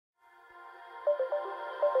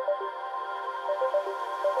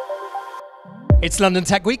It's London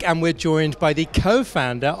Tech Week and we're joined by the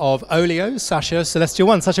co-founder of Olio, Saasha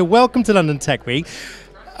Celestial-One. Saasha, welcome to London Tech Week.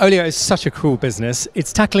 Olio is such a cool business.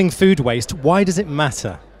 It's tackling food waste. Why does it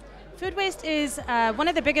matter? Food waste is one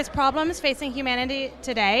of the biggest problems facing humanity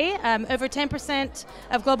today. Over 10%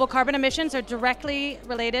 of global carbon emissions are directly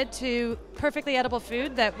related to perfectly edible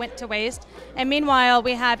food that went to waste. And meanwhile,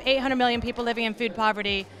 we have 800 million people living in food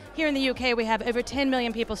poverty. Here in the UK, we have over 10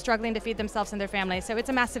 million people struggling to feed themselves and their families, so it's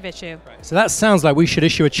a massive issue. Right. So that sounds like we should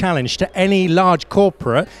issue a challenge to any large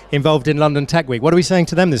corporate involved in London Tech Week. What are we saying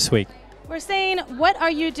to them this week? We're saying, what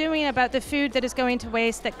are you doing about the food that is going to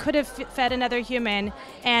waste that could have fed another human,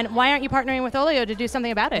 and why aren't you partnering with Olio to do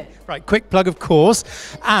something about it? Right, quick plug of course,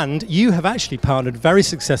 and you have actually partnered very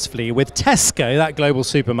successfully with Tesco, that global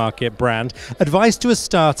supermarket brand, advice to a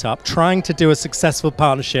startup trying to do a successful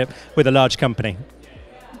partnership with a large company.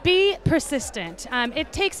 Be persistent.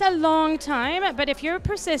 It takes a long time, but if you're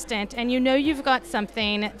persistent and you know you've got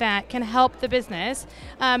something that can help the business,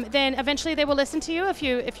 then eventually they will listen to you if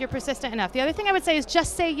you're persistent enough. The other thing I would say is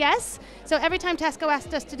just say yes. So every time Tesco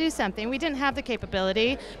asked us to do something, we didn't have the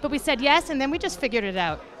capability, but we said yes, and then we just figured it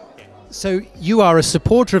out. So you are a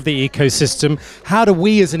supporter of the ecosystem. How do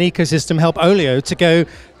we as an ecosystem help Olio to go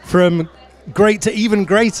from great to even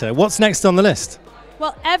greater? What's next on the list?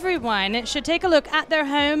 Well, everyone should take a look at their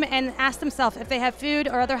home and ask themselves if they have food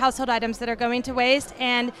or other household items that are going to waste,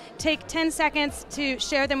 and take 10 seconds to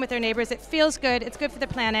share them with their neighbors. It feels good, it's good for the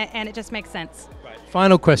planet, and it just makes sense. Right.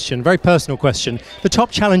 Final question, very personal question. The top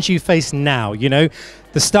challenge you face now, you know,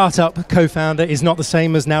 the startup co-founder is not the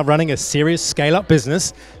same as now running a serious scale-up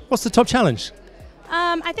business. What's the top challenge?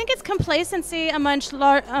 I think it's complacency amongst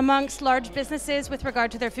large businesses with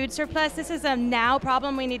regard to their food surplus. This is a now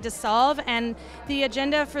problem we need to solve, and the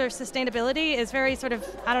agenda for sustainability is very sort of,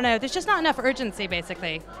 I don't know, there's just not enough urgency,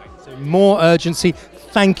 basically. So more urgency.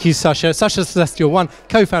 Thank you, Saasha. Saasha Celestial-One,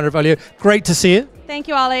 co-founder of Olio. Great to see you. Thank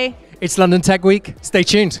you, Oli. It's London Tech Week. Stay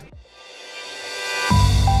tuned.